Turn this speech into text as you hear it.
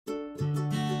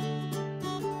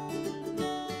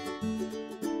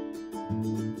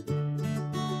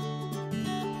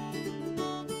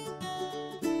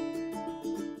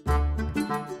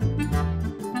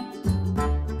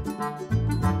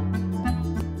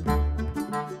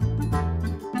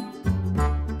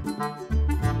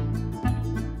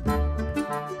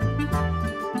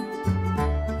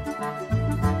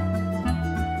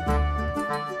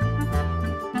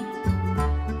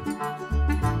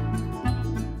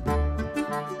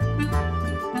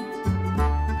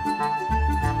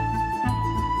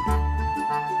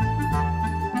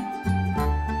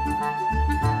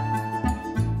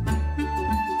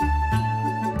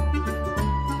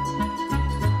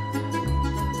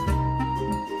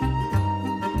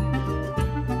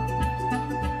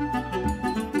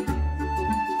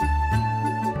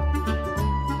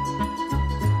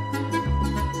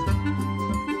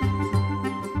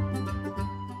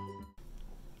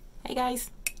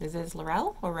guys, this is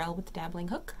Laurel, or Rel with the Dabbling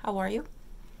Hook. How are you?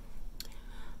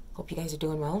 Hope you guys are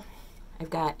doing well. I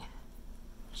got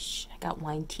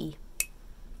wine tea.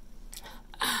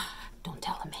 Don't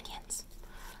tell the minions.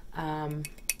 How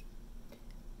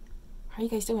are you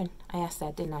guys doing? I asked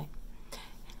that, didn't I?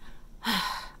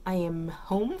 I am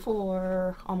home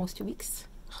for almost 2 weeks.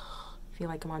 I feel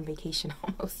like I'm on vacation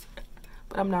almost,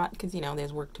 but I'm not, because you know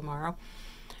there's work tomorrow.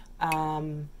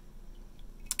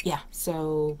 Yeah,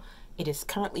 so it is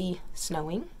currently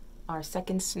snowing. Our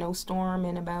second snowstorm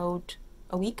in about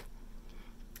a week.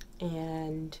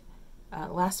 And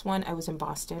last one I was in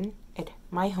Boston. At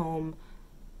my home,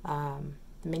 the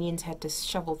minions had to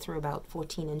shovel through about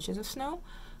 14 inches of snow.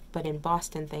 But in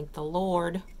Boston, thank the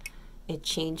Lord, it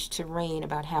changed to rain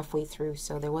about halfway through,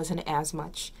 so there wasn't as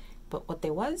much. But what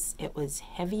there was, it was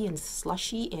heavy and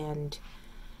slushy and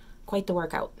quite the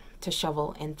workout to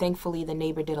shovel. And thankfully the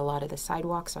neighbor did a lot of the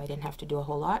sidewalk, so I didn't have to do a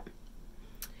whole lot.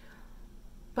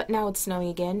 But now it's snowing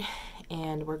again,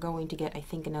 and we're going to get, I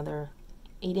think, another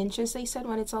 8 inches, they said,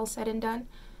 when it's all said and done.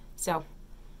 So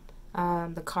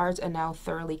the cars are now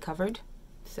thoroughly covered,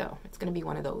 so it's going to be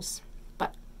one of those.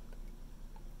 But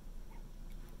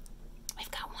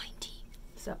I've got wine tea,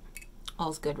 so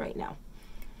all's good right now.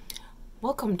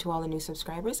 Welcome to all the new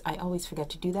subscribers. I always forget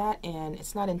to do that, and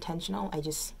it's not intentional. I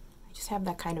just have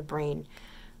that kind of brain.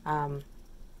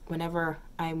 Whenever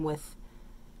I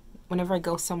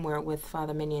go somewhere with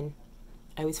Father Minion,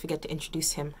 I always forget to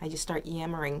introduce him. I just start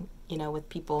yammering, you know, with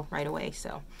people right away.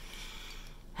 So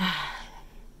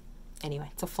anyway,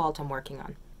 it's a fault I'm working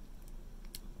on.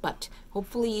 But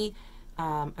hopefully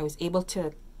I was able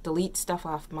to delete stuff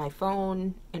off my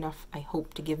phone enough, I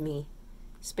hope, to give me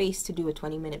space to do a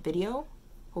 20-minute video,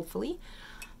 hopefully.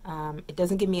 It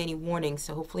doesn't give me any warnings,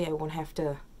 so hopefully I won't have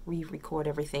to re-record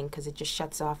everything, because it just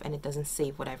shuts off and it doesn't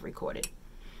save what I've recorded.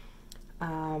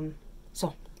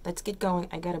 So let's get going.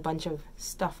 I got a bunch of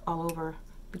stuff all over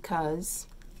because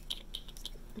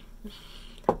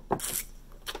I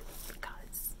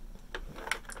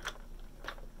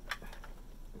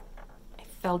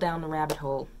fell down the rabbit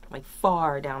hole, like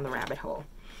far down the rabbit hole.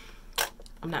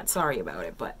 I'm not sorry about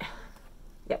it, but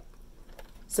yep.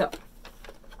 So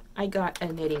I got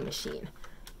a knitting machine,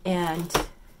 and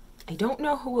I don't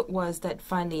know who it was that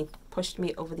finally pushed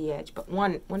me over the edge, but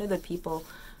one of the people,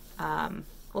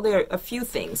 well, there are a few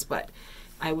things, but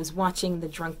I was watching the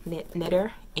Drunk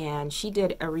Knitter, and she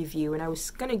did a review, and I was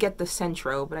going to get the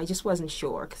Centro, but I just wasn't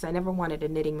sure, because I never wanted a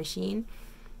knitting machine.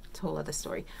 It's a whole other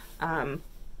story.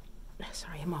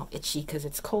 Sorry, I'm all itchy because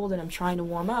it's cold and I'm trying to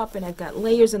warm up, and I've got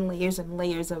layers and layers and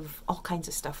layers of all kinds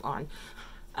of stuff on.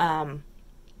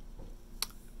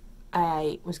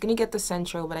 I was going to get the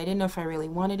Centro, but I didn't know if I really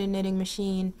wanted a knitting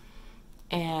machine,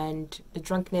 and the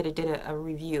Drunk Knitter did a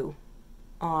review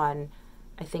on,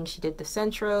 I think she did the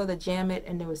Centro, the Jamit,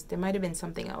 and there might have been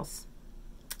something else.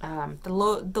 The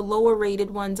lower rated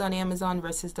ones on Amazon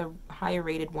versus the higher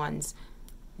rated ones,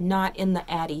 not in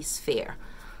the Addy sphere.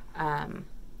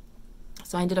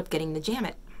 So I ended up getting the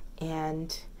Jamit,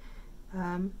 and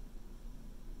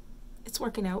it's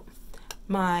working out.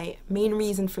 My main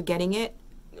reason for getting it,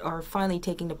 or finally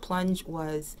taking the plunge,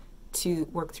 was to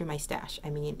work through my stash.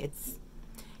 I mean,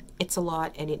 it's a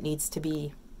lot, and it needs to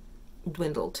be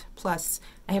dwindled. Plus,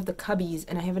 I have the cubbies,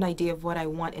 and I have an idea of what I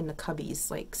want in the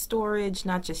cubbies, like storage,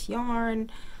 not just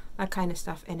yarn, that kind of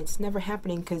stuff. And it's never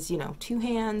happening because, you know, 2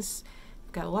 hands,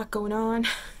 got a lot going on,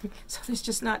 so there's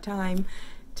just not time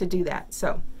to do that.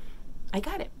 So I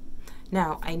got it.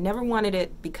 Now, I never wanted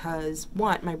it because,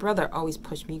 one, my brother always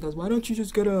pushed me. He goes, why don't you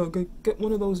just get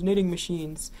one of those knitting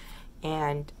machines?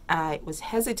 And I was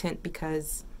hesitant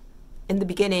because in the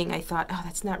beginning I thought, oh,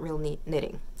 that's not real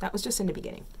knitting. That was just in the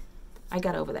beginning. I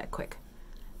got over that quick.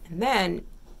 And then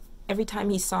every time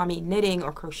he saw me knitting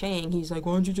or crocheting, he's like,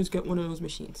 why don't you just get one of those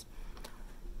machines?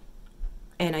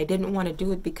 And I didn't want to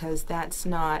do it because that's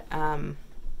not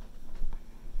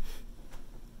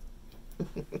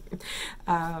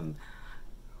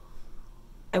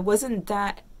I wasn't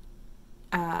that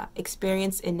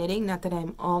experienced in knitting, not that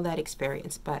I'm all that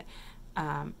experienced, but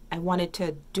I wanted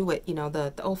to do it, you know,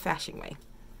 the old-fashioned way.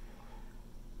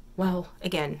 Well,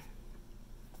 again,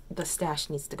 the stash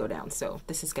needs to go down, so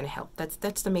this is going to help.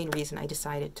 That's the main reason I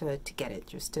decided to get it,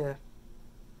 just to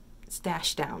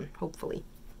stash down, hopefully.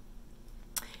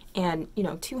 And, you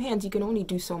know, 2 hands, you can only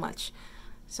do so much.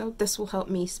 So this will help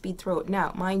me speed through it.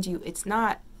 Now, mind you, it's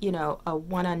not, you know, a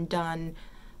one and done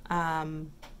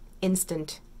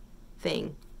instant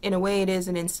thing. In a way, it is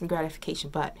an instant gratification,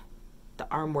 but the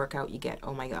arm workout you get,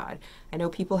 oh my god. I know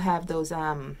people have those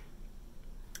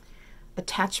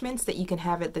attachments that you can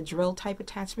have, the drill type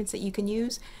attachments that you can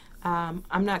use.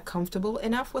 I'm not comfortable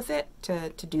enough with it to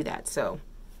do that, so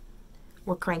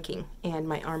we're cranking, and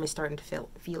my arm is starting to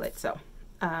feel it, so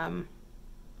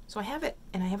so I have it,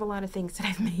 and I have a lot of things that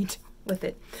I've made with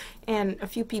it, and a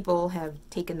few people have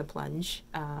taken the plunge.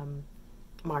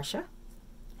 Marsha,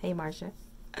 hey Marsha,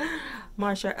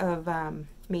 Marsha of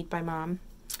Made by Mom,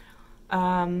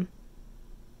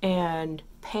 and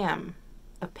Pam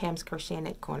of Pam's Crochet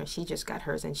Knit Corner. She just got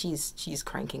hers, and she's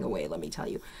cranking away, let me tell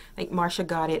you. Like, Marsha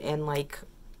got it, and like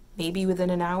maybe within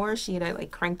an hour she had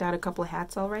like cranked out a couple of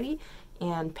hats already,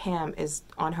 and Pam is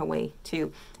on her way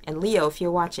too. And Leo, if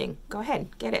you're watching, go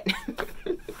ahead, get it.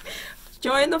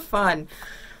 Join the fun.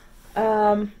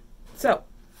 So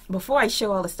before I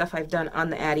show all the stuff I've done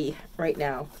on the Addy right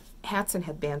now, hats and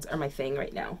headbands are my thing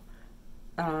right now.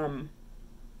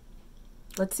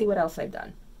 Let's see what else I've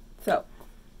done. So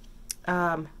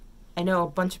I know a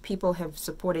bunch of people have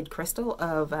supported Crystal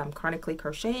of Chronically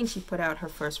Crocheting. She put out her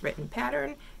first written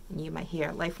pattern, and you might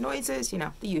hear life noises, you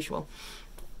know, the usual.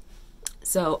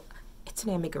 So it's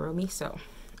an amigurumi, so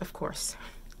of course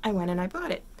I went and I bought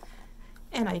it,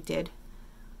 and I did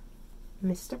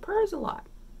Mr. Purrsalot.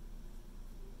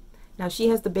 Now she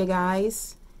has the big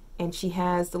eyes, and she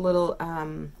has the little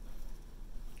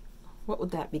what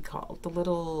would that be called, the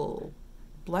little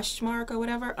blush mark or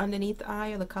whatever underneath the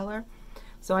eye, or the color.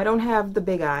 So I don't have the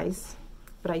big eyes,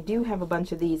 but I do have a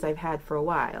bunch of these I've had for a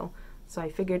while, so I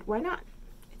figured, why not?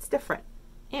 It's different.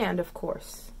 And of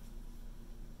course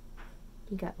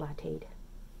he got latte'd.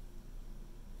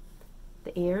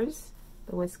 The ears,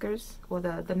 the whiskers, or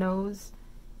the nose,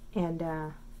 and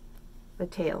the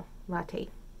tail, latte.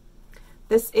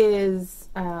 This is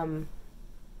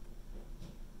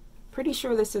pretty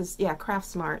sure this is, yeah, Craft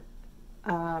Smart.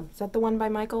 Is that the one by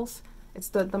Michaels? It's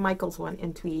the Michaels one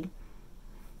in tweed.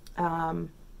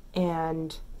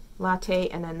 And latte,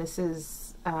 and then this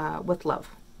is With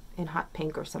Love in hot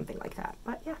pink or something like that.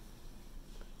 But yeah.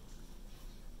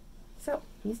 So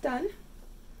he's done.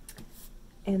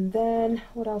 And then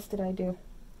what else did I do?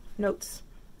 Notes.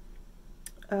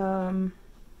 I'm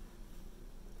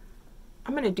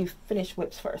gonna do finish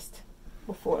whips first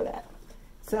before that.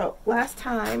 So last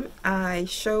time I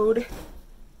showed,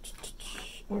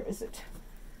 where is it?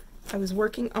 I was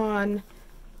working on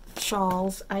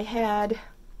shawls. I had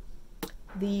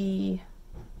it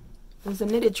was a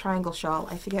knitted triangle shawl.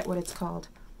 I forget what it's called.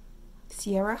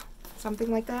 Sierra,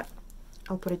 something like that.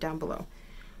 I'll put it down below.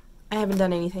 I haven't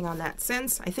done anything on that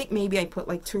since. I think maybe I put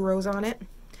like 2 rows on it.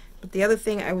 But the other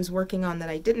thing I was working on that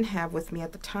I didn't have with me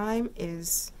at the time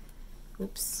is,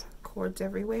 oops, cords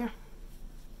everywhere,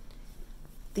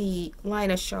 the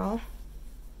Linus Shawl.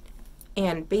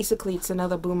 And basically it's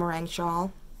another boomerang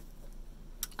shawl.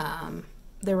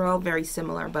 They're all very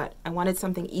similar, but I wanted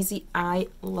something easy. I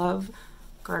love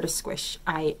garter squish.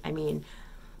 I mean,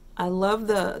 I love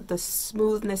the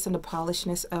smoothness and the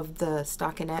polishedness of the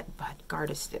stockinette, but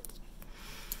garter stitch,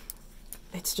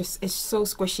 it's so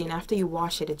squishy, and after you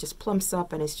wash it, it just plumps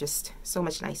up, and it's just so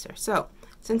much nicer. So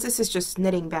since this is just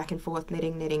knitting back and forth,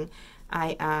 knitting,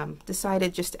 I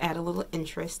decided just to add a little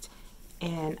interest,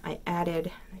 and I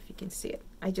added, if you can see it,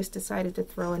 I just decided to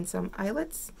throw in some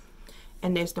eyelets,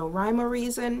 and there's no rhyme or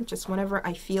reason, just whenever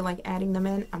I feel like adding them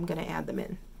in, I'm gonna add them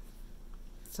in.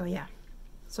 So yeah,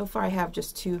 so far I have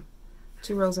just two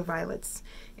rows of violets,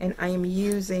 and I am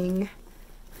using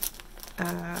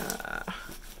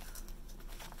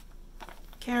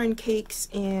Karen Cakes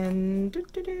and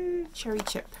Cherry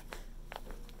Chip.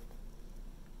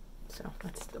 So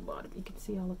that's the bottom. You can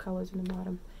see all the colors in the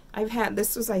bottom.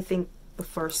 This was, I think, the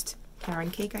first Karen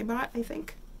Cake I bought, I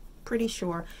think. Pretty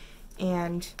sure.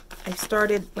 And I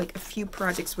started like a few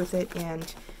projects with it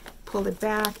and pulled it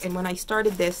back. And when I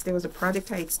started this, there was a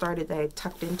project I had started that I had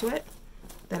tucked into it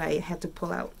that I had to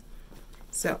pull out.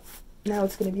 So now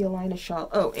it's going to be a Linus Shawl.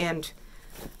 Oh, and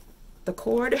the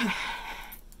cord,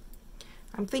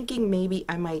 I'm thinking maybe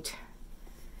I might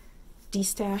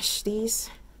destash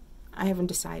these. I haven't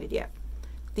decided yet.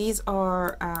 These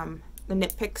are the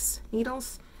Knit Picks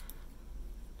needles.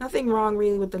 Nothing wrong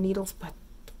really with the needles, but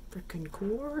freaking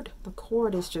cord. The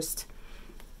cord is just,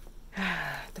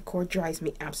 the cord drives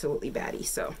me absolutely batty.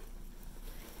 So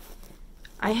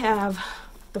I have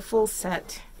the full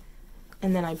set,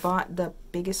 and then I bought the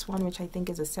biggest one, which I think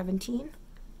is a 17,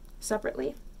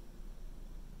 separately.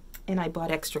 And I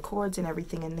bought extra cords and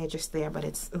everything, and they're just there, but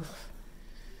it's, ugh.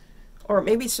 Or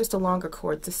maybe it's just a longer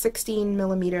cord. The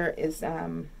 16mm is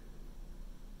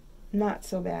not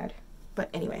so bad. But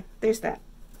anyway, there's that.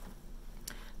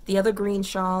 The other green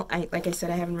shawl, like I said,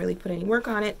 I haven't really put any work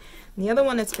on it. And the other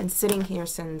one that's been sitting here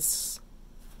since,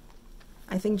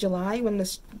 I think, July, when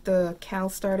the Cal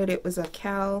started. It was a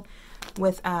Cal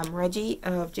with Reggie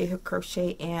of J Hook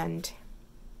Crochet, and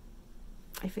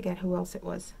I forget who else it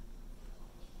was.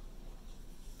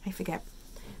 I forget.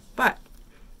 But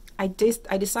I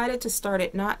decided to start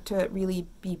it not to really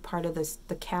be part of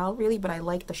the cowl really, but I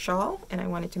like the shawl and I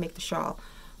wanted to make the shawl.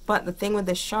 But the thing with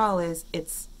this shawl is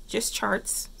it's just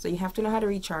charts, so you have to know how to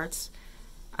read charts,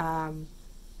 and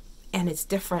it's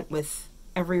different with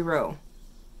every row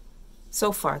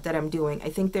so far that I'm doing. I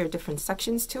think there are different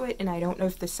sections to it, and I don't know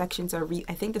if the sections are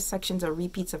I think the sections are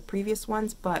repeats of previous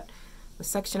ones, but the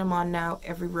section I'm on now,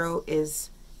 every row is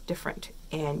different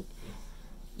and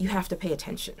you have to pay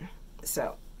attention.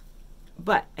 So,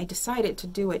 but I decided to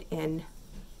do it in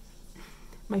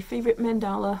my favorite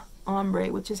mandala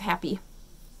ombre, which is Happy,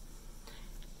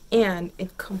 and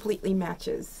it completely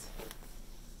matches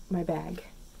my bag,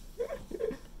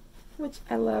 which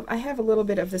I love. I have a little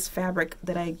bit of this fabric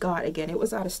that I got. Again, it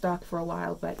was out of stock for a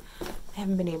while, but I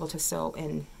haven't been able to sew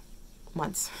in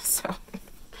months, so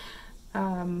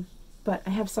but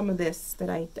I have some of this that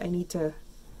I need to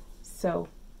sew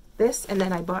this, and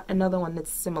then I bought another one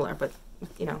that's similar, but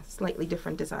you know, slightly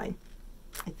different design,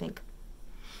 I think,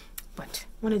 but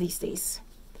one of these days.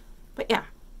 But yeah,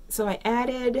 so I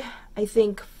added, I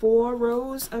think, 4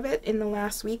 rows of it in the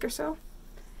last week or so.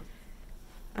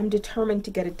 I'm determined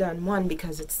to get it done. One,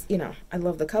 because it's, you know, I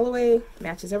love the colorway,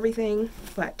 matches everything,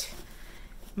 but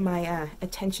my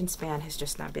attention span has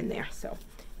just not been there, so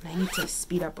and I need to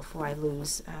speed up before I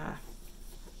lose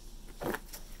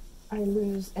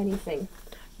anything.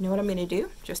 You know what I'm going to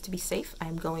do, just to be safe?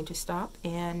 I'm going to stop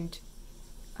and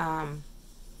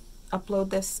upload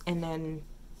this and then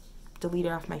delete it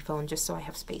off my phone just so I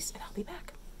have space, and I'll be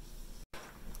back.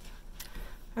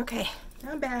 Okay,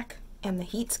 I'm back, and the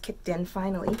heat's kicked in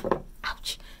finally.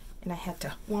 Ouch! And I had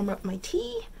to warm up my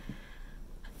tea,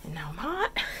 and now I'm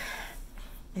hot.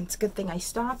 And it's a good thing I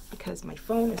stopped because my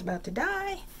phone is about to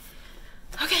die.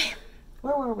 Okay,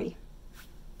 where were we?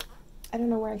 I don't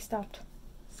know where I stopped.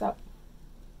 So,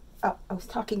 oh, I was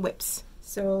talking whips.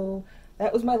 So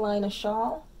that was my Linus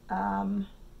Shawl,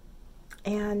 and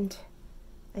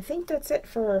I think that's it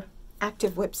for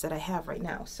active whips that I have right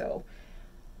now. So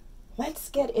let's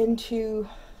get into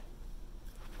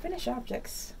finished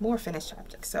objects, more finished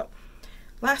objects. So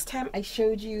last time I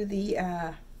showed you the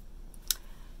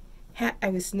hat I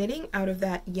was knitting out of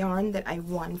that yarn that I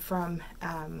won from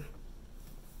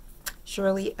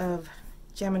Shirley of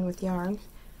Jammin' with Yarn,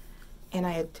 and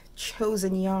I had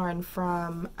chosen yarn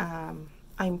from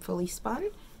I'm Fully Spun,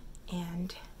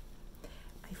 and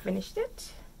I finished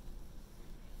it.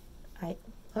 I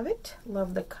love it,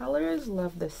 love the colors,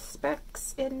 love the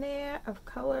specks in there of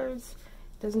colors.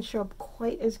 Doesn't show up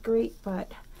quite as great,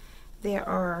 but there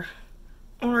are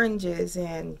oranges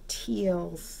and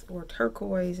teals or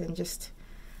turquoise, and just,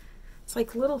 it's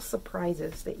like little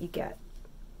surprises that you get.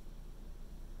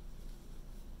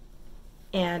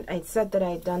 And I said that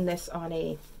I had done this on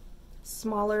a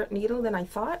smaller needle than I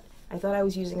thought. I thought I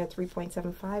was using a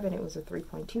 3.75 and it was a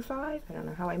 3.25. I don't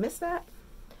know how I missed that,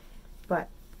 but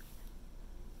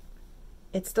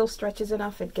it still stretches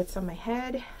enough. It gets on my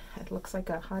head. It looks like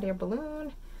a hot air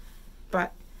balloon,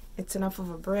 but it's enough of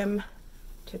a brim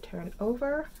to turn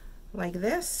over like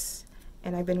this.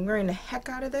 And I've been wearing the heck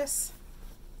out of this,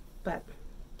 but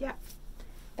yeah,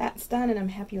 that's done, and I'm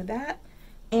happy with that.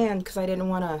 And because I didn't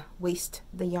want to waste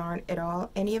the yarn at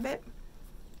all, any of it,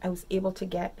 I was able to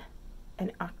get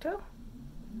an octo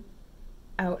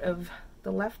out of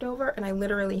the leftover, and I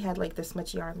literally had like this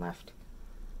much yarn left.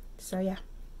 So yeah,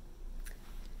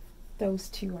 those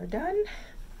two are done.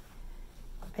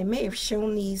 I may have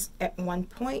shown these at one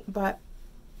point, but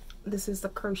this is the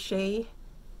crochet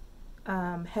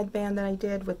headband that I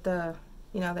did with the,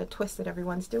 you know, the twist that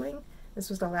everyone's doing. This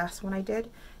was the last one I did,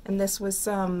 and this was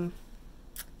some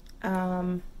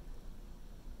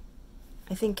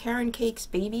I think Karen Cake's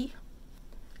baby.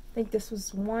 I think this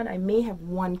was one. I may have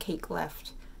one cake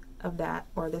left of that,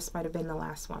 or this might have been the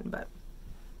last one, but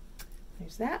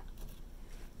there's that.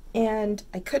 And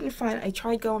I couldn't find, I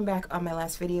tried going back on my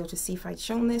last video to see if I'd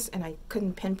shown this, and I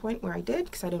couldn't pinpoint where I did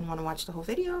because I didn't want to watch the whole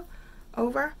video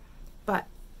over. But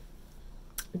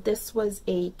this was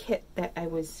a kit that I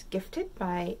was gifted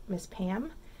by Miss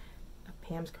Pam,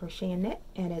 Pam's Crochet and Knit,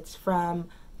 and it's from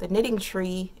the Knitting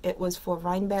Tree. It was for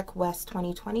Rhinebeck West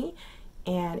 2020,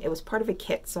 and it was part of a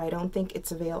kit, so I don't think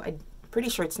it's available. I'm pretty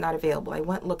sure it's not available. I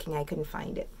went looking, I couldn't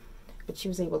find it, but she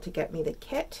was able to get me the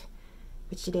kit,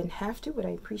 which she didn't have to, but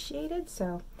I appreciated.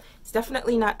 So it's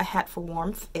definitely not a hat for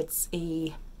warmth. It's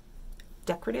a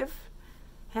decorative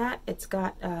hat. It's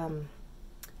got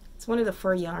it's one of the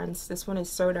fur yarns. This one is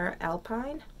Sodar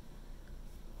Alpine,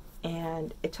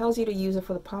 and it tells you to use it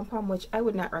for the pom-pom, which I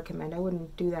would not recommend. I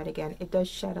wouldn't do that again. It does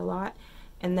shed a lot.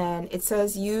 And then it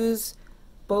says use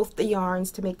both the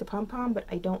yarns to make the pom-pom, but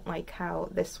I don't like how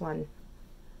this one,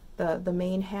 the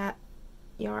main hat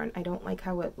yarn, I don't like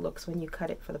how it looks when you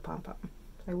cut it for the pom-pom.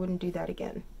 I wouldn't do that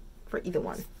again for either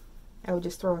one. I would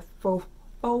just throw a faux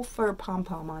fur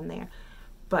pom-pom on there.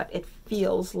 But it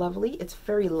feels lovely. It's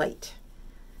very light.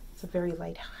 It's a very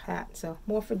light hat, so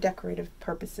more for decorative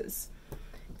purposes.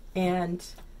 And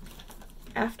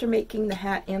after making the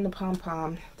hat and the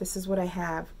pom-pom, this is what I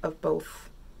have of both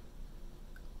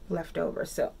left over.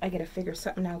 So I gotta figure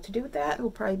something out to do with that.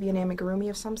 It'll probably be an amigurumi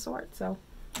of some sort. So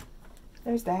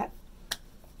there's that.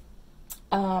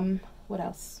 What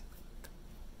else?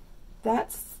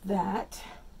 That's that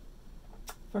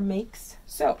for makes.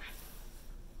 So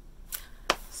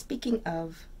speaking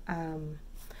of,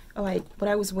 what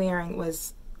I was wearing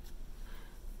was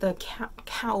the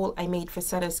cowl I made for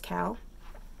Setta's cowl,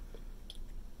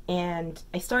 and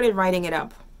I started writing it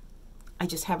up. I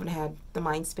just haven't had the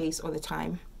mind space or the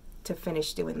time to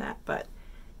finish doing that, but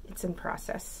it's in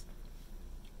process.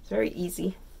 It's very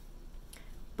easy,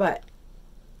 but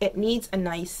it needs a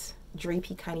nice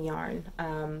drapey kind of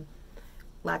yarn.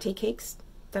 Latte cakes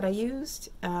that I used,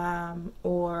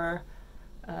 or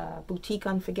boutique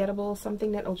unforgettable,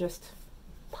 something that'll just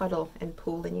puddle and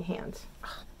pool in your hands.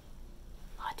 Oh,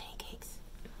 latte cakes.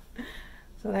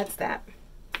 So that's that.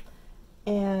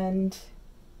 And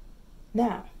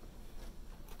now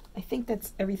I think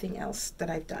that's everything else that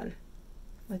I've done.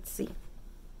 Let's see.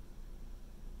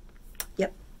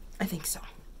 Yep, I think so.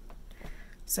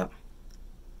 So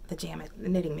the the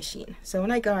knitting machine. So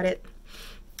when I got it,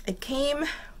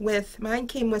 mine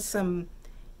came with some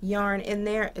yarn in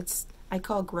there. I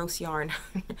call gross yarn.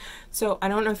 So I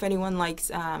don't know if anyone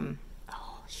likes, oh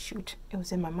shoot, it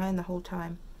was in my mind the whole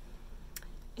time.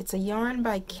 It's a yarn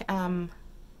by, I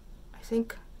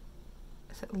think,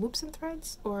 is it Loops and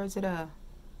Threads, or is it a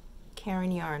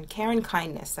Caron yarn? Caron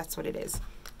Kindness, that's what it is.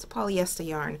 It's a polyester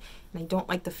yarn, and I don't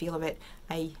like the feel of it.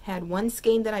 I had one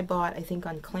skein that I bought, I think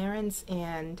on clearance,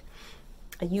 and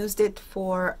I used it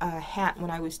for a hat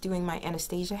when I was doing my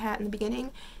Anastasia hat in the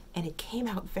beginning, and it came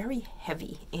out very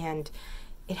heavy, and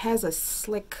it has a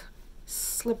slick,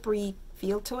 slippery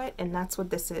feel to it, and that's what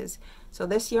this is. So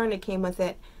this yarn that came with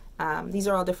it, these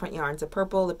are all different yarns, the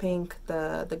purple, the pink,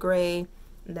 the gray,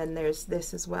 and then there's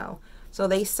this as well. So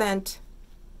they sent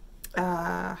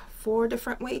 4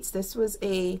 different weights. This was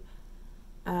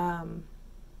I'm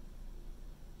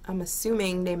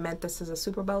assuming they meant this is a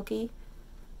super bulky,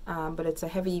 but it's a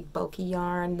heavy bulky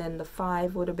yarn. Then the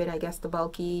 5 would have been, I guess, the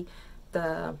bulky.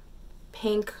 The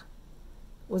pink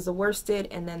was the worsted,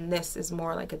 and then this is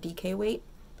more like a DK weight.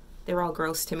 They're all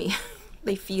gross to me.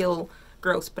 They feel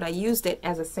gross, but I used it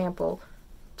as a sample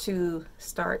to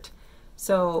start.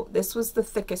 So this was the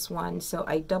thickest one, so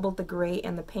I doubled the gray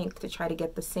and the pink to try to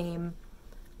get the same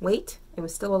weight. It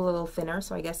was still a little thinner,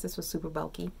 so I guess this was super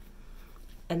bulky.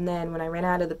 And then when I ran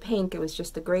out of the pink, it was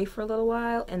just the gray for a little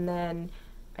while, and then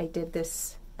I did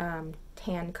this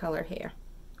tan color here,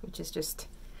 which is just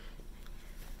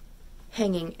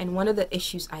hanging. And one of the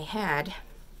issues I had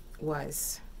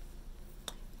was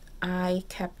I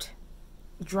kept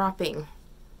dropping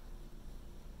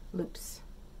loops.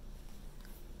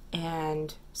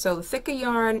 And so the thicker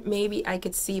yarn, maybe I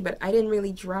could see, but I didn't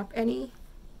really drop any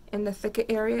in the thicker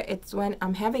area. It's when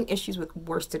I'm having issues with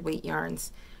worsted weight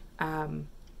yarns in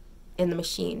the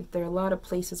machine. There are a lot of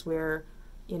places where,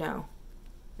 you know,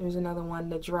 there's another one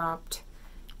that dropped,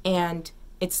 and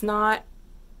it's not,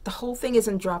 the whole thing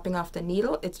isn't dropping off the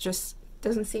needle, it's just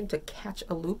doesn't seem to catch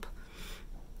a loop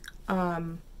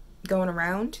going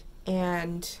around.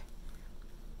 And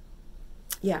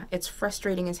yeah, it's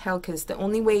frustrating as hell, because the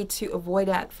only way to avoid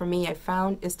that for me, I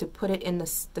found, is to put it in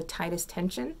the tightest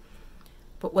tension.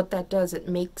 But what that does, it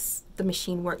makes the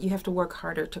machine work. You have to work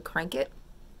harder to crank it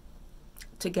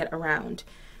to get around.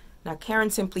 Now Caron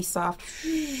Simply Soft,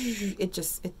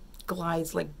 it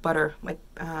glides like butter, like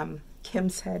Kim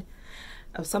said,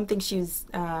 of something she's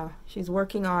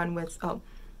working on with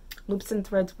Loops and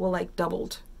Threads Wool Like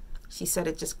doubled. She said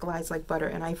it just glides like butter,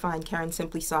 and I find Caron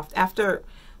Simply Soft, after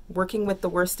working with the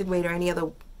worsted weight or any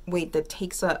other weight that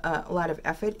takes a lot of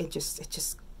effort, it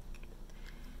just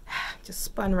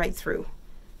spun right through.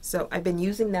 So I've been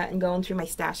using that and going through my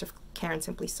stash of Caron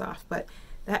Simply Soft, but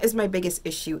that is my biggest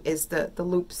issue, is the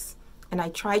loops. And I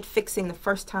tried fixing the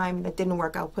first time, that didn't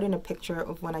work. I'll put in a picture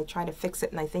of when I tried to fix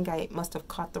it, and I think I must have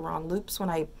caught the wrong loops when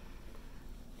I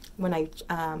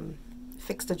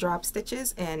fixed the drop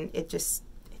stitches, and it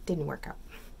didn't work out.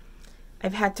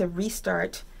 I've had to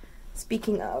restart.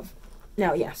 Speaking of,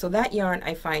 Now, yeah, so that yarn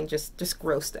I find just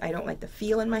gross. I don't like the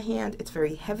feel in my hand. It's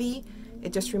very heavy.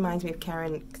 It just reminds me of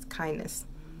Karen's Kindness.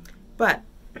 But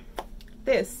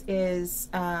this is,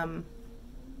 that's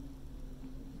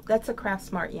a Craft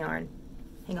Smart yarn.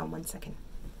 Hang on one second.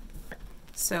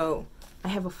 So I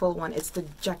have a full one. It's the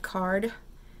Jacquard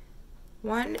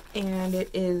one, and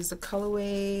it is a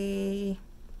colorway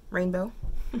Rainbow.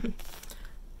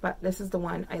 But this is the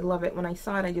one. I love it. When I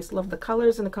saw it, I just loved the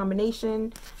colors and the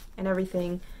combination and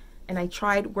everything. And I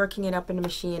tried working it up in the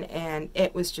machine, and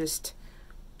it was just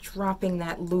dropping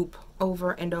that loop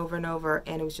over and over and over,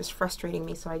 and it was just frustrating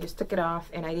me. So I just took it off,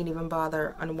 and I didn't even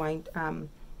bother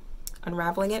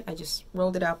unraveling it. I just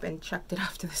rolled it up and chucked it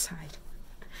off to the side.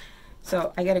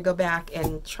 So I got to go back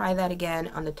and try that again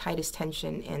on the tightest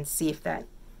tension and see if that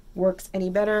works any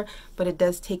better, but it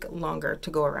does take longer to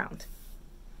go around.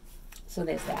 So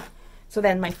there's that. So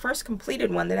then my first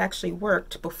completed one that actually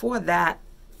worked before that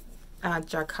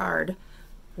jacquard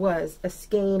was a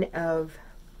skein of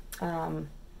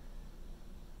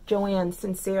Joanne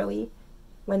Sincerely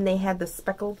when they had the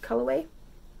speckled colorway.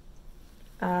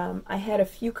 I had a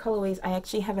few colorways. I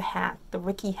actually have a hat, the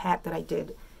Ricky hat that I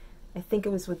did. I think it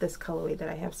was with this colorway that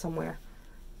I have somewhere.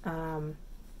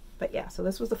 But yeah, so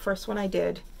this was the first one I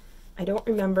did. I don't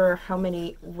remember how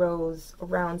many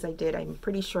rounds I did. I'm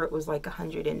pretty sure it was like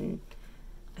 100 and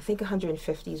I think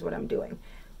 150 is what I'm doing.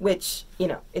 Which, you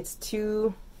know, it's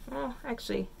too, well,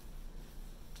 actually,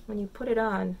 when you put it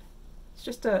on, it's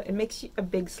just it makes you a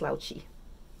big slouchy.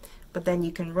 But then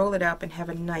you can roll it up and have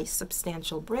a nice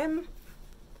substantial brim,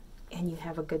 and you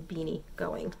have a good beanie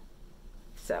going.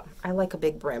 So I like a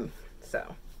big brim,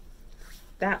 so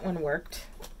that one worked.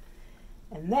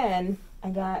 And then I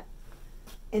got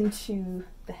into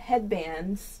the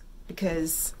headbands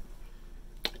because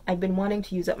I've been wanting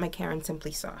to use up my Caron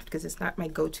Simply Soft because it's not my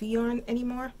go-to yarn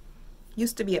anymore.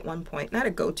 Used to be at one point, not a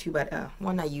go-to, but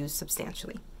one I use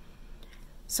substantially.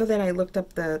 So then I looked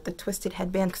up the twisted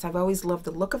headband because I've always loved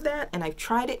the look of that, and I've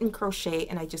tried it in crochet,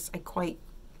 and it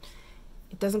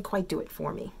doesn't quite do it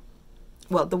for me.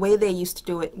 Well, the way they used to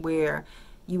do it, where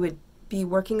you would be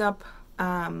working up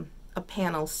a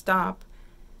panel, stop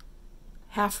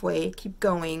halfway, keep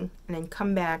going, and then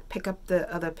come back, pick up the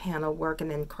other panel, work,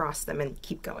 and then cross them and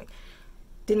keep going.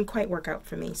 Didn't quite work out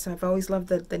for me, so I've always loved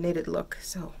the knitted look.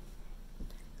 So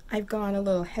I've gone a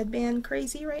little headband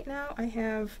crazy right now. I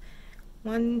have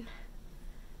 1,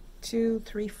 2,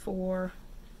 3, 4,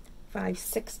 5,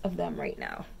 6 of them right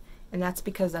now. And that's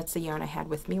because that's the yarn I had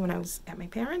with me when I was at my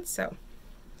parents'. So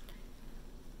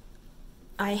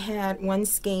I had one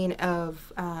skein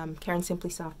of Caron Simply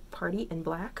Soft Party in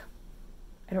black.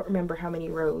 I don't remember how many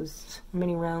rounds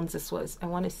this was. I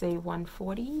want to say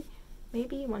 140,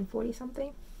 maybe 140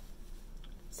 something.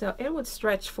 So it would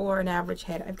stretch for an average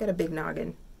head. I've got a big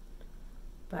noggin,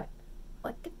 but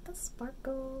look at the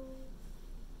sparkle.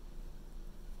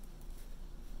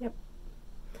 Yep.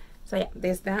 So yeah,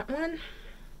 there's that one.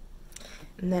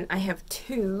 And then I have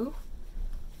 2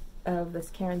 of this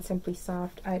Caron Simply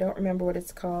Soft. I don't remember what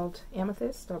it's called,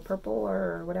 amethyst or purple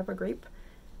or whatever grape,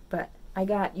 but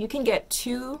you can get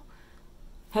 2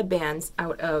 headbands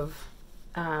out of,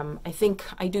 I think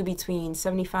I do between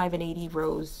 75 and 80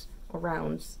 rows or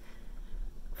rounds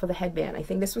for the headband. I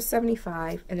think this was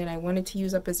 75, and then I wanted to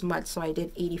use up as much, so I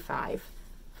did 85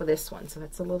 for this one, so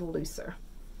that's a little looser.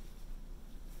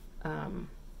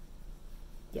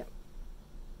 Yep.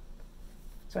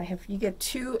 So you get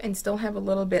 2 and still have a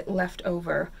little bit left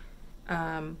over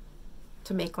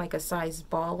to make like a size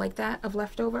ball like that of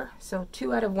leftover. So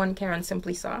 2 out of 1 Caron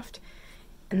Simply Soft.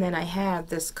 And then I have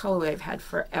this colorway I've had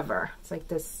forever. It's like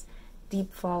this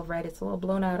deep fall red. It's a little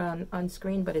blown out on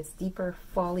screen, but it's deeper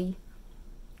fall-y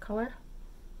color.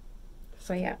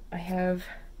 So yeah, I have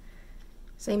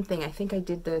same thing. I think I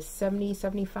did the 70,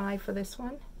 75 for this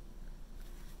one,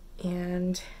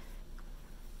 and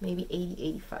maybe 80,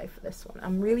 85 for this one.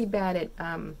 I'm really bad at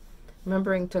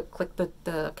remembering to click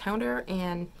the counter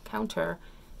and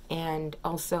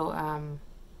also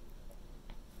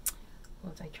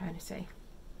what was I trying to say?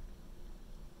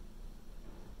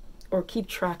 Or keep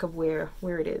track of where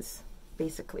it is,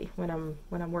 basically, when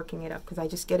I'm working it up, because I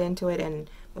just get into it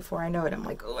and before I know it I'm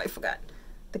like, oh, I forgot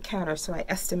the counter, so I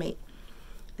estimate.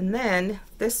 And then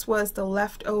this was the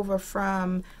leftover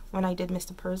from when I did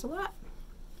Mr. Purrsalot.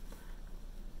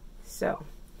 So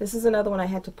this is another one I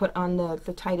had to put on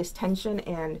the tightest tension,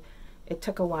 and it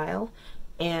took a while.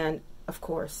 And of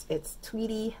course it's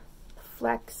Tweety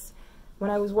Flex. When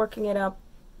I was working it up,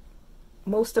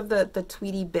 most of the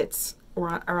Tweety bits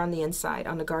are on the inside,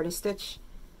 on the garter stitch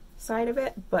side of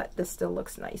it, but this still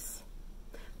looks nice.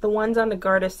 The ones on the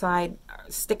garter side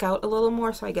stick out a little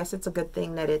more, so I guess it's a good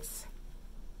thing that it's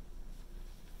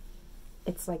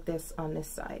like this on this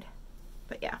side.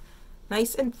 But yeah,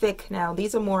 nice and thick. Now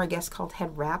these are more, I guess, called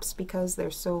head wraps because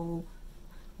they're so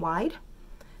wide.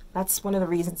 That's one of the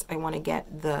reasons I want to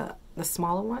get the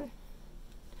smaller one.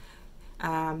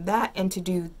 That and to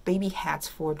do baby hats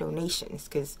for donations,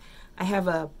 because I have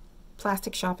a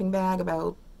plastic shopping bag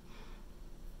about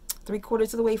 3/4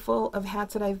 of the way full of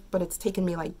hats that but it's taken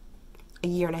me like a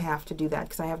year and a half to do that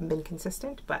because I haven't been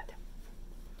consistent. But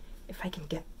if I can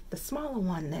get the smaller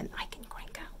one, then I can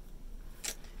crank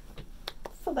out.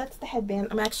 So that's the headband.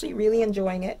 I'm actually really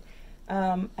enjoying it.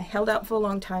 I held out for a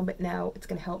long time, but now it's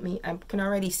going to help me. I can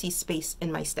already see space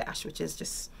in my stash, which is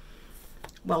just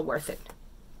well worth it.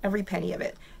 Every penny of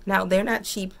it. Now, they're not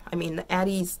cheap. I mean, the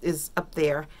Addies is up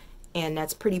there, and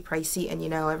that's pretty pricey, and you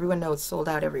know, everyone knows it's sold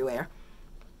out everywhere.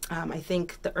 I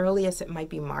think the earliest it might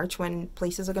be March when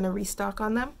places are going to restock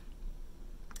on them.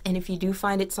 And if you do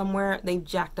find it somewhere, they've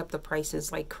jacked up the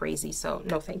prices like crazy, so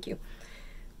no thank you.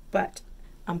 But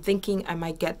I'm thinking I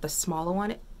might get the smaller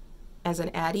one as an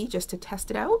Addie just to test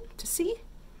it out to see.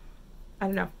 I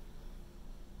don't know.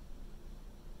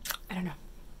 I don't know.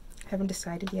 Haven't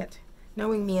decided yet.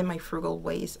 Knowing me and my frugal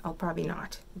ways, I'll probably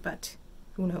not, but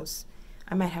who knows.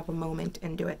 I might have a moment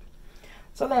and do it.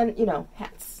 So then, you know,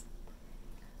 hats.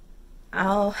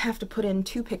 I'll have to put in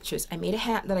 2 pictures. I made a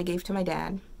hat that I gave to my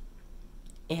dad,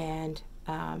 and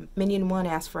Minion 1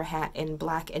 asked for a hat in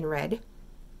black and red.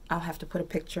 I'll have to put a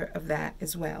picture of that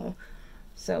as well.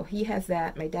 So he has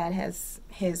that. My dad has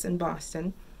his in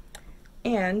Boston.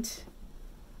 And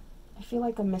I feel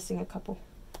like I'm missing a couple.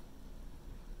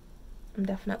 I'm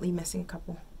definitely missing a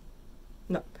couple.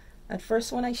 No, that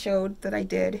first one I showed that I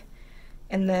did,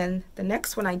 and then the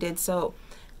next one I did. So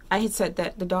I had said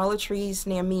that the Dollar Trees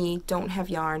near me don't have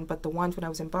yarn, but the ones when I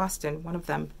was in Boston, one of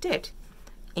them did.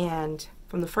 And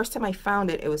from the first time I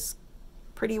found it, it was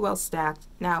pretty well stacked.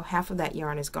 Now half of that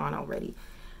yarn is gone already.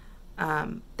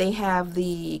 They have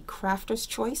the Crafter's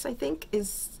Choice, I think,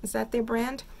 is that their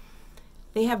brand?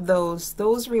 They have those.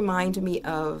 Those remind me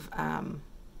of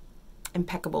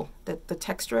Impeccable. The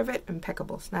texture of it,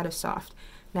 impeccable. It's not as soft.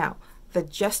 Now, the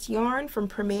Just Yarn from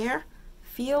Premier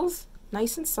feels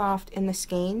nice and soft in the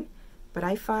skein, but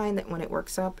I find that when it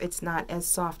works up, it's not as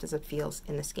soft as it feels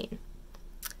in the skein.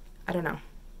 I don't know.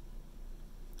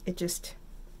 It just,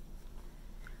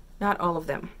 not all of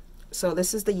them. So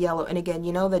this is the yellow, and again,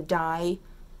 you know, the dye,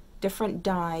 different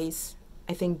dyes,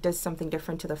 I think does something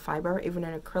different to the fiber, even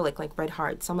in acrylic, like Red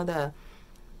Heart. Some of the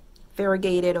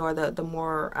variegated or the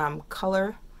more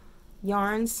color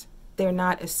yarns, they're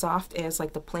not as soft as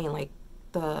like the plain, like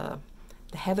the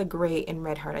Heather Gray in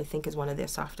Red Heart, I think, is one of their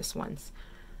softest ones.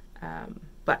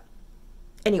 But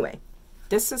anyway,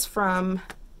 this is from,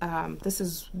 this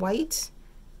is white,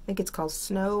 I think it's called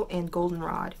Snow and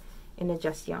Goldenrod in the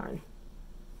Just Yarn.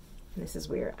 And this is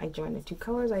where I joined the 2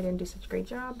 colors. I didn't do such a great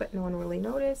job, but no one really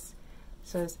noticed.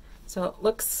 So it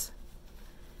looks,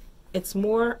 it's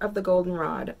more of the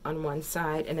goldenrod on one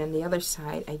side, and then the other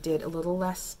side I did a little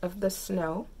less of the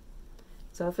snow.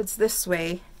 So if it's this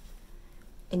way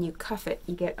and you cuff it,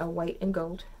 you get a white and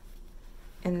gold.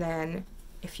 And then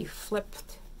if you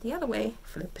flipped the other way,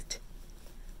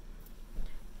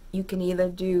 you can either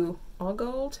do all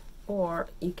gold or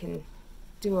you can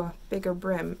do a bigger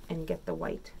brim and get the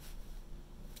white.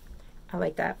 I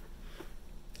like that.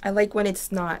 I like when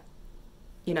it's not,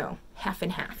 you know, half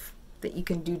and half, that you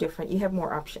can do different. You have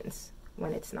more options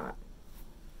when it's not.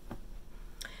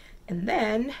 And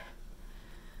then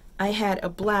I had a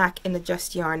black in the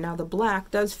Just Yarn. Now the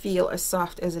black does feel as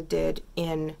soft as it did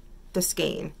in the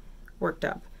skein, worked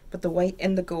up, but the white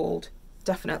and the gold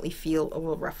definitely feel a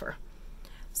little rougher.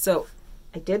 So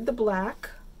I did the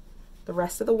black, the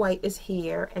rest of the white is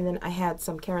here, and then I had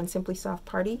some Caron Simply Soft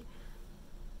Party.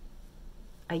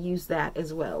 I used that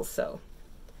as well. So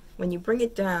when you bring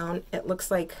it down, it looks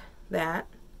like that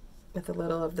with a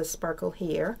little of the sparkle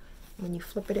here. When you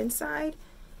flip it inside,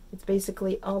 it's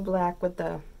basically all black with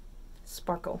the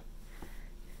sparkle.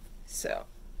 So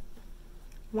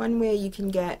one way you can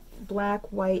get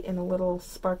black, white, and a little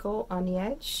sparkle on the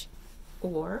edge,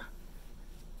 or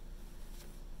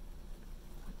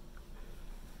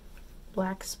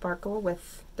black sparkle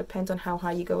with, depends on how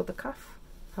high you go with the cuff,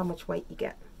 how much white you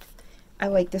get. I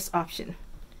like this option.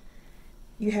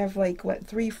 You have like, what,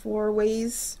 3-4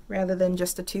 ways rather than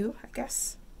just the 2, I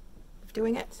guess, of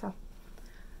doing it. So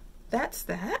that's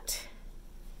that.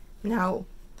 Now,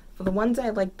 for the ones I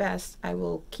like best, I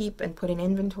will keep and put in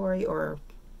inventory, or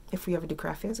if we ever do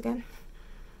craft fairs again,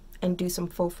 and do some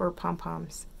faux fur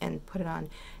pom-poms and put it on.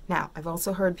 Now, I've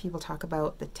also heard people talk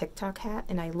about the TikTok hat,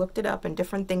 and I looked it up and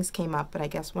different things came up, but I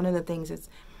guess one of the things is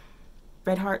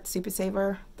Red Heart Super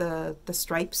Saver, the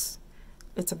stripes,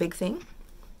 it's a big thing.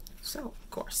 So, of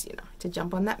course, you know, to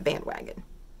jump on that bandwagon.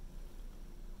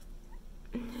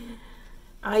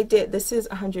 I did, this is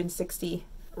 160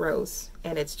 rows,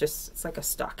 and it's like a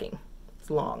stocking. It's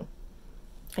long.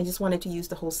 I just wanted to use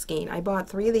the whole skein. I bought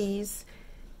 3 of these,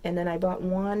 and then I bought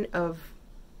one of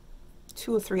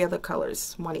 2 or 3 other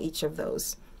colors, one each of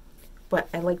those. But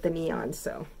I like the neon,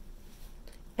 so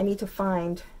I need to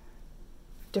find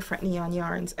different neon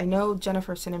yarns. I know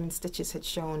Jennifer Cinnamon Stitches had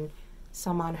shown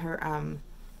some on her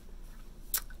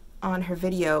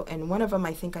video, and one of them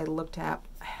I think I looked at,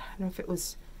 I don't know if it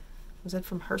was it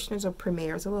from Hirschner's or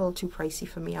Premier? It's a little too pricey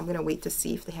for me. I'm gonna wait to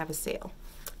see if they have a sale.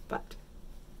 But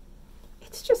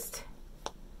it's just,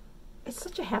 it's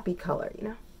such a happy color, you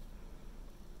know.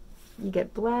 You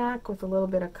get black with a little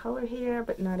bit of color here,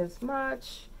 but not as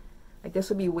much. Like this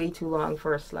would be way too long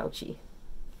for a slouchy.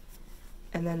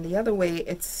 And then the other way,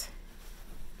 it's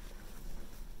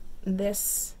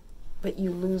this, but you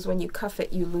lose, when you cuff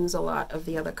it, you lose a lot of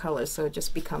the other colors, so it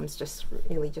just becomes just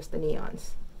really just the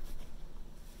neons.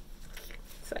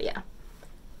 So yeah,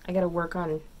 I gotta work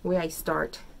on where I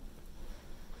start.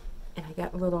 And I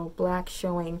got a little black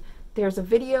showing. There's a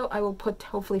video I will put,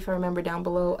 hopefully if I remember, down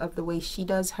below of the way she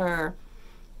does her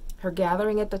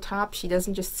gathering at the top. She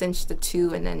doesn't just cinch the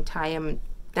 2 and then tie them.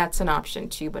 That's an option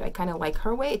too, but I kind of like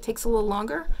her way. It takes a little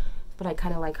longer, but I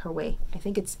kind of like her way. I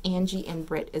think it's Angie and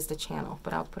Britt is the channel,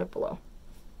 but I'll put it below.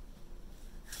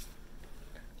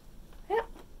 Yeah.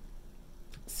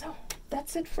 So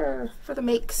that's it for the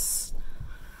makes.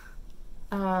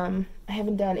 I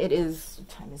haven't done, it is, what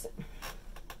time is it?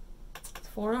 It's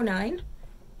 4:09,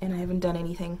 and I haven't done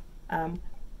anything. I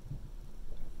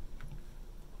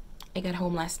got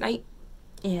home last night,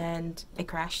 and I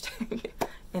crashed,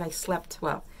 and I slept,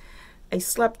 well, I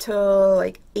slept till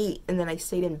like 8, and then I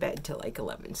stayed in bed till like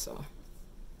 11, so,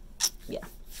 yeah,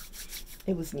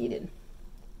 it was needed.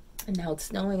 And now it's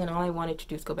snowing, and all I wanted to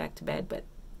do is go back to bed, but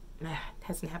it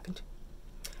hasn't happened.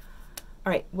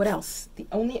 All right, what else? The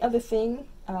only other thing,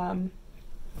 acquisitions.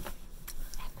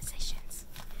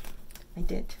 I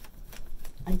did.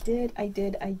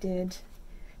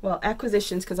 Well,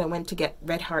 acquisitions, because I went to get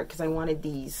Red Heart because I wanted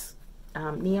these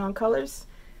neon colors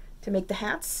to make the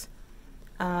hats.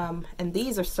 And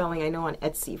these are selling, I know, on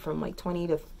Etsy from like $20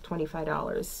 to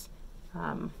 $25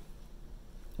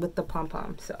 with the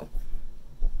pom-pom, so.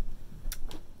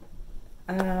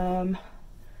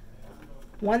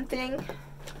 One thing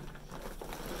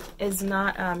is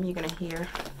not, you're gonna hear,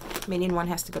 Minion 1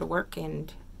 has to go to work,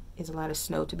 and there's a lot of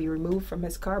snow to be removed from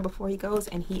his car before he goes,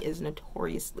 and he is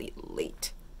notoriously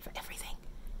late for everything.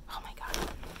 Oh my god.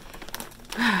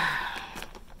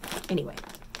 Anyway,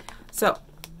 so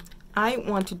I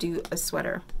want to do a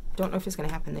sweater. Don't know if it's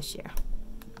gonna happen this year.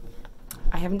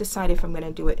 I haven't decided if I'm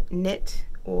gonna do it knit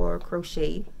or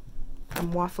crochet.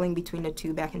 I'm waffling between the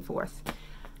 2 back and forth,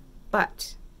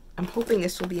 but I'm hoping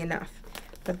this will be enough.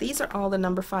 But these are all the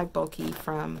number 5 bulky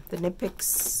from the Knit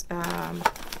Picks,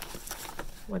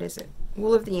 what is it?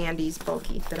 Wool of the Andes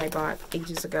bulky that I bought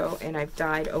ages ago, and I've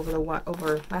dyed over the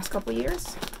last couple of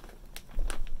years.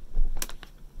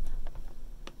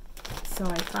 So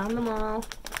I found them all,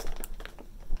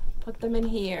 put them in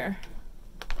here.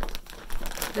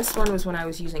 This one was when I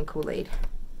was using Kool-Aid.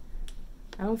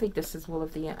 I don't think this is Wool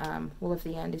of the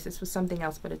Andes. This was something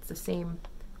else, but it's the same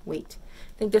weight.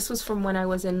 I think this was from when I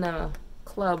was in the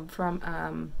club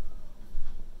from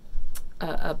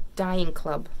a dyeing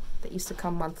club that used to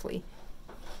come monthly,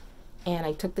 and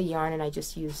I took the yarn and I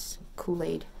just used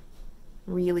Kool-Aid,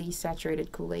 really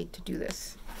saturated Kool-Aid, to do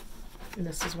this, and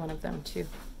this is one of them too.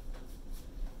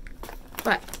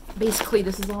 But basically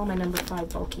this is all my number 5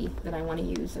 bulky that I want to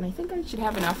use, and I think I should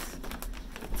have enough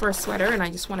for a sweater, and I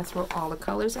just want to throw all the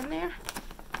colors in there.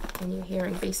 And you're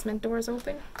hearing basement doors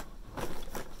open.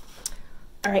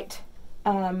 All right,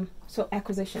 so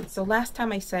acquisitions. So last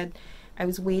time I said I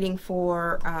was waiting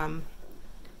for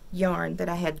yarn that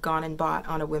I had gone and bought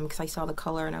on a whim because I saw the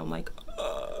color and I'm like,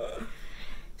 ugh.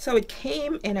 So it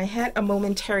came, and I had a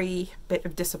momentary bit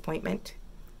of disappointment.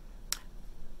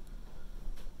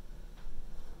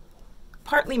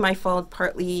 Partly my fault,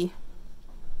 partly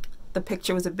the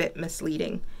picture was a bit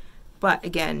misleading. But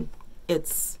again,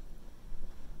 it's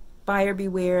buyer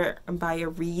beware and buyer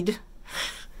read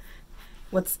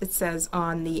what it says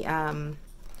on the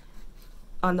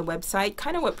website.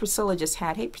 Kind of what Priscilla just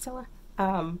had. Hey Priscilla.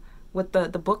 With the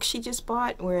book she just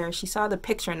bought, where she saw the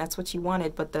picture and that's what she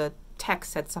wanted, but the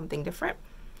text said something different.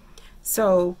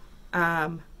 So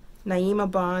Naima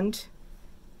Bond.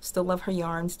 Still love her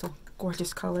yarn, still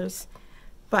gorgeous colors.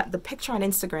 But the picture on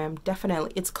Instagram,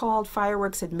 definitely, it's called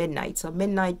Fireworks at Midnight. So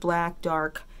midnight, black,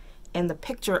 dark. And the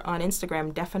picture on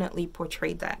Instagram definitely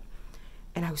portrayed that.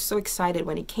 And I was so excited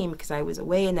when it came because I was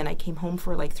away, and then I came home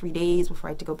for like 3 days before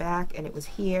I had to go back, and it was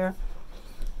here.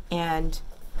 And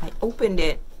I opened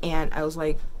it, and I was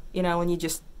like, you know, when you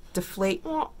just deflate,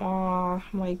 I'm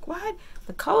like, what?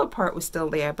 The color part was still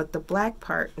there, but the black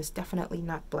part was definitely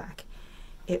not black.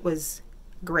 It was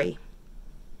gray.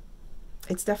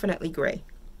 It's definitely gray.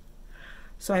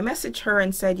 So I messaged her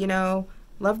and said, you know,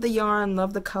 love the yarn,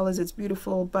 love the colors, it's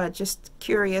beautiful, but just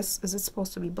curious, is it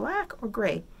supposed to be black or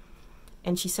gray?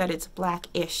 And she said it's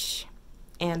blackish,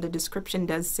 and the description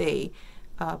does say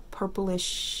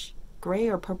purplish gray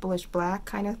or purplish black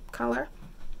kind of color.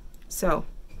 So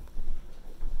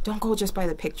don't go just by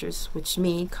the pictures, which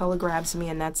me, color grabs me,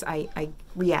 and that's, I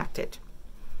reacted.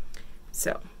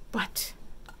 So, but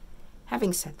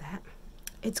having said that,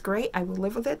 it's great. I will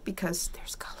live with it because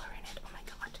there's color in it. Oh my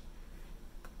god.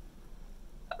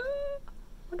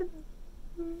 Look at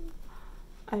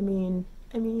that. I mean,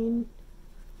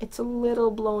 it's a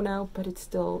little blown out, but it's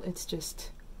still, it's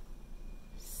just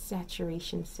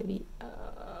saturation city.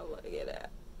 Look at that.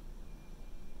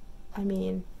 I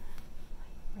mean,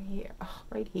 right here. Oh,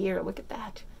 right here. Look at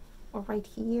that. Or right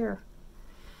here.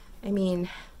 I mean,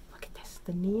 look at this.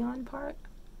 The neon part.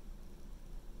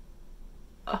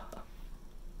 Oh.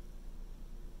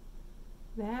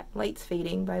 That light's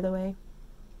fading, by the way.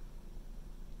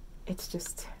 It's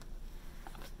just,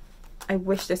 I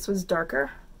wish this was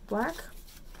darker black.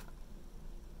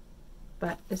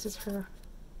 But this is her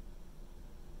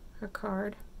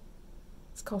card.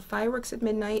 It's called Fireworks at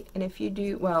Midnight, and if you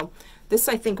do, well, this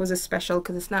I think was a special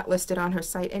because it's not listed on her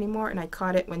site anymore, and I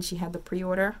caught it when she had the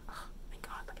pre-order. Oh my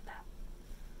god, look at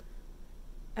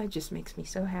that. It just makes me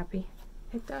so happy.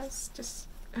 It does. Just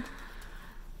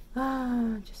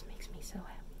makes me so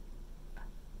happy.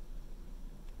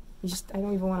 I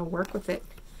don't even want to work with it.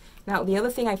 Now, the other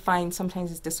thing I find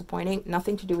sometimes is disappointing,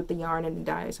 nothing to do with the yarn and the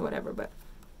dyes or whatever, but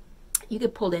you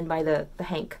get pulled in by the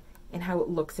hank and how it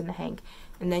looks in the hank,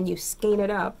 and then you skein it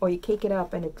up or you cake it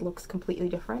up and it looks completely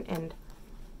different, and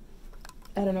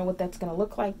I don't know what that's gonna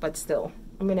look like, but still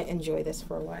I'm gonna enjoy this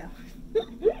for a while.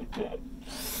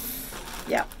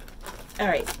 Yeah. All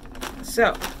right,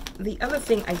 so the other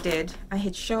thing I did, I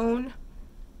had shown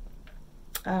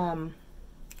what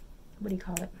do you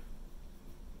call it,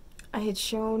 I had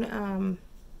shown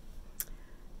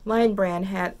Lion Brand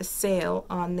had a sale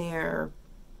on their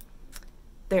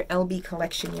LB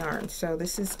collection yarn. So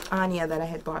this is Anya that I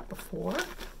had bought before,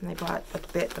 and I bought a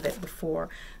bit of it before,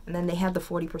 and then they had the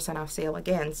 40% off sale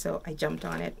again, so I jumped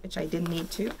on it, which I didn't need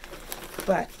to,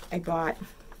 but I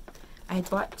had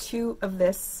bought 2 of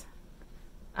this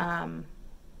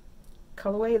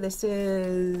colorway. This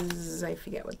is, I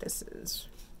forget what this is.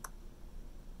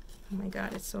 Oh my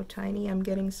god, it's so tiny. I'm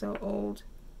getting so old.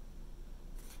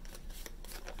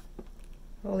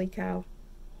 Holy cow.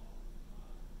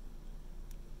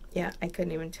 Yeah, I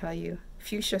couldn't even tell you.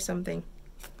 Fuchsia something.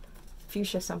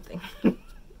 Fuchsia something.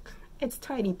 It's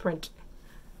tiny print.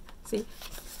 See?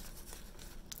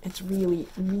 It's really,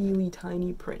 really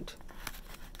tiny print.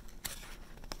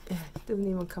 It doesn't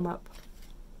even come up.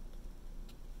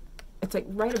 It's like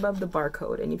right above the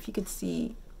barcode, and if you could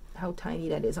see how tiny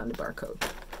that is on the barcode.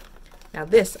 Now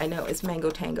this, I know, is Mango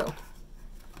Tango.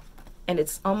 And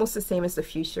it's almost the same as the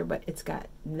fuchsia, but it's got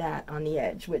that on the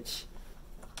edge, which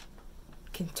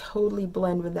can totally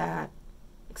blend with that,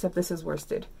 except this is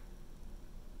worsted.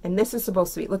 And this is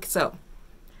supposed to be, look, so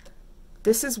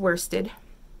this is worsted,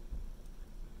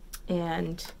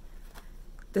 and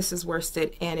this is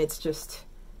worsted, and it's just,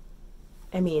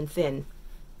 I mean, thin.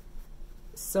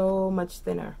 So much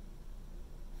thinner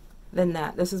than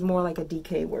that. This is more like a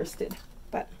DK worsted.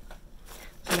 But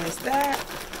so there's that.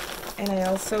 And I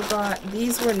also got,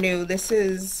 these were new. This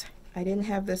is, I didn't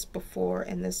have this before,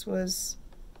 and this was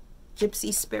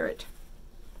Gypsy Spirit.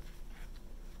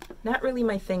 Not really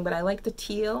my thing, but I like the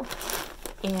teal,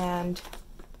 and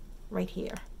right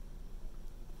here.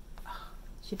 Oh,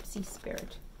 Gypsy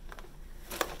Spirit.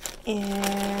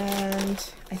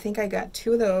 And I think I got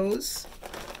 2 of those.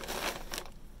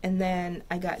 And then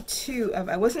I got 2 of,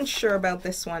 I wasn't sure about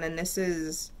this one, and this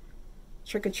is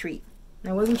Trick or Treat.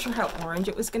 And I wasn't sure how orange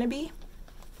it was going to be,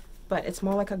 but it's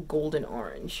more like a golden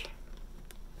orange.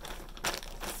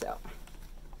 So,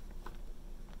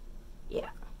 yeah.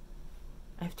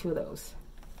 I have 2 of those.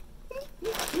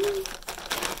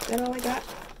 Is that all I got?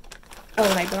 Oh,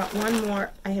 and I got one more.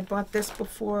 I had bought this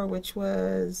before, which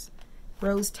was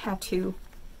Rose Tattoo.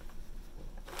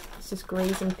 It's just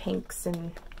grays and pinks,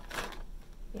 and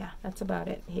yeah, that's about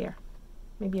it here.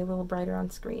 Maybe a little brighter on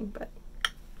screen, but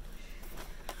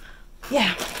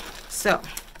yeah. So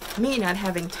me not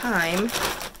having time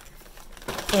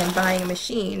and buying a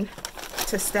machine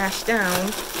to stash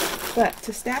down, but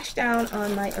to stash down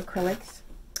on my acrylics.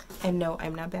 And no,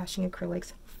 I'm not bashing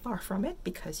acrylics, far from it,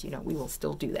 because, you know, we will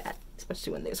still do that,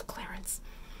 especially when there's a clearance.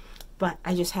 But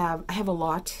I have a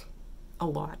lot,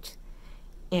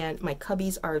 and my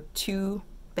cubbies are too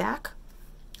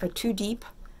deep,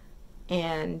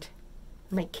 and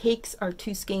my cakes are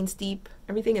 2 skeins deep.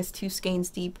 Everything is 2 skeins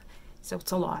deep, so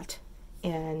it's a lot.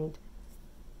 And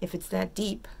if it's that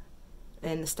deep,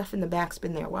 and the stuff in the back's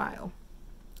been there a while,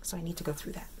 so I need to go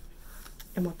through that.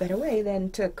 And what better way than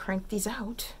to crank these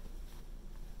out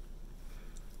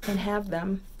and have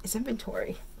them as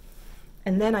inventory.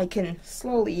 And then I can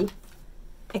slowly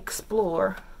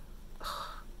explore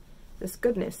this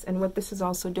goodness. And what this is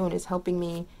also doing is helping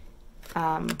me,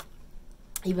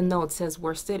 even though it says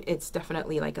worsted, it's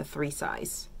definitely like a 3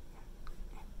 size.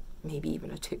 Maybe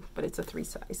even a 2, but it's a 3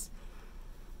 size.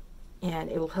 And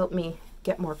it will help me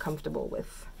get more comfortable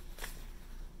with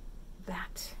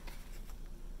that.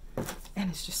 And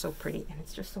it's just so pretty, and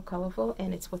it's just so colorful,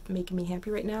 and it's what's making me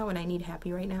happy right now, and I need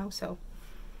happy right now, so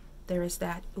there is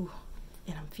that. Ooh,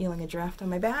 and I'm feeling a draft on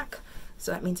my back,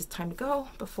 so that means it's time to go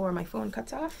before my phone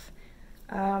cuts off.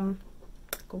 Go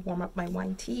warm up my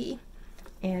wine tea,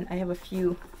 and I have a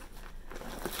few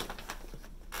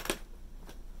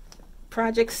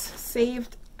projects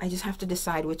saved. I just have to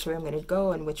decide which way I'm going to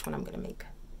go and which one I'm going to make.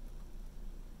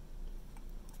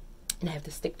 And I have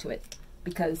to stick to it,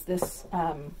 because this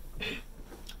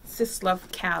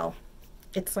SisLove Cal,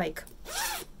 it's like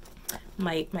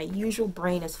my usual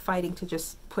brain is fighting to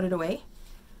just put it away,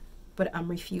 but I'm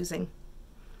refusing.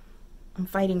 I'm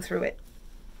fighting through it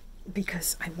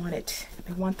because I want it.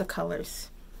 I want the colors.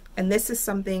 And this is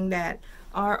something that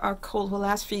our cold will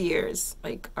last for years.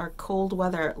 Like, our cold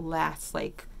weather lasts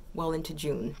like well into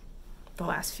June the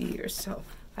last few years. So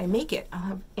I make it, I'll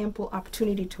have ample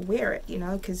opportunity to wear it, you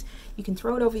know, because you can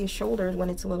throw it over your shoulders when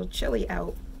it's a little chilly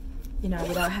out, you know,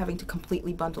 without having to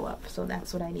completely bundle up. So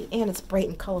that's what I need. And it's bright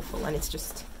and colorful, and it's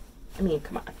just, I mean,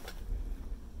 come on.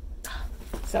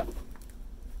 So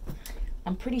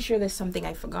I'm pretty sure there's something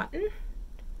I've forgotten.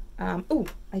 Oh,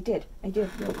 I did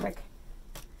real quick.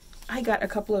 I got a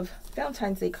couple of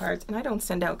Valentine's Day cards, and I don't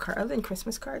send out cards. Other than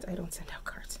Christmas cards, I don't send out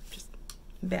cards. I'm just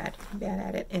bad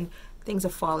at it. And things are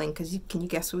falling, because can you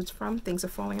guess who it's from? Things are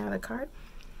falling out of the card.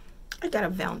 I got a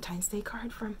Valentine's Day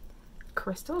card from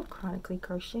Crystal of Chronically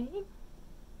Crocheting,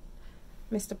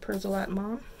 Mr. Purrsalot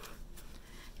Mom.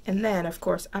 And then, of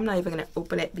course, I'm not even going to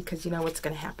open it, because you know what's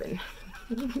going to happen.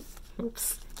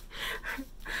 Oops.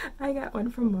 I got one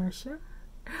from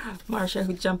Marsha,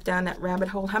 who jumped down that rabbit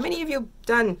hole. How many of you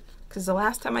done? Because the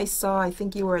last time I saw, I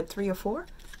think you were at 3 or 4.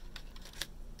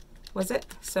 Was it?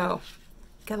 So,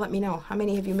 you gotta let me know. How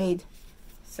many have you made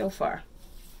so far?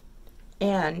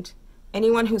 And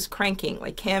anyone who's cranking,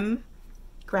 like him,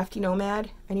 Crafty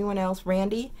Nomad, anyone else,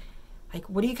 Randy, like,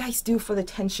 what do you guys do for the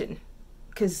tension?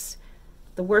 Because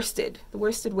the worsted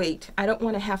weight, I don't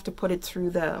want to have to put it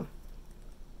through the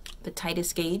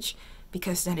tightest gauge,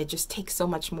 because then it just takes so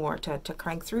much more to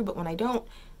crank through. But when I don't,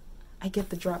 I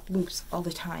get the drop loops all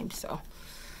the time. So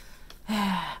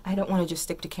I don't want to just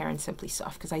stick to Caron Simply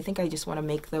Soft, because I think I just want to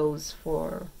make those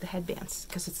for the headbands,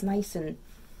 because it's nice and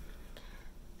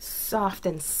soft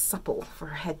and supple for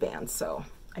headbands. So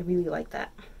I really like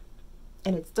that.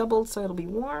 And it's doubled, so it'll be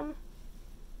warm.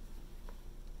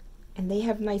 And they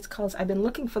have nice colors. I've been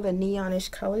looking for the neonish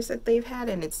colors that they've had,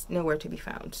 and it's nowhere to be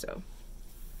found. So,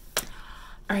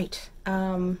 all right.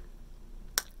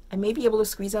 I may be able to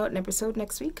squeeze out an episode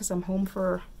next week, because I'm home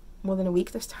for more than a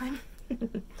week this time.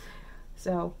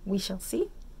 So we shall see.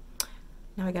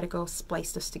 Now I got to go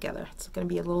splice this together. It's going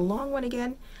to be a little long one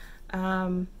again.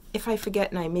 If I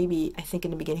forget, and I think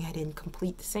in the beginning I didn't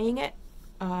complete saying it.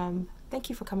 Thank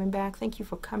you for coming back. Thank you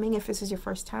for coming if this is your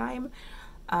first time.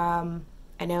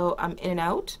 I know I'm in and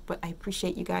out, but I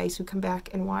appreciate you guys who come back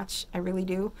and watch. I really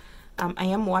do. I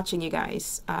am watching you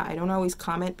guys. I don't always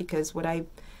comment, because what I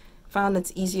found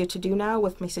that's easier to do now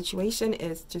with my situation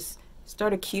is just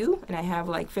start a queue, and I have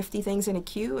like 50 things in a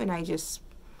queue, and I just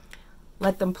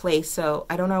let them play. So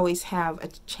I don't always have a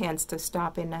chance to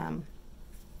stop and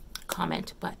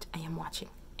comment, but I am watching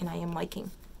and I am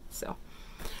liking. So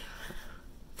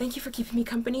thank you for keeping me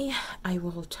company. I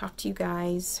will talk to you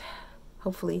guys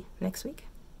hopefully next week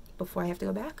before I have to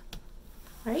go back.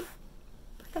 All right,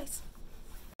 bye guys.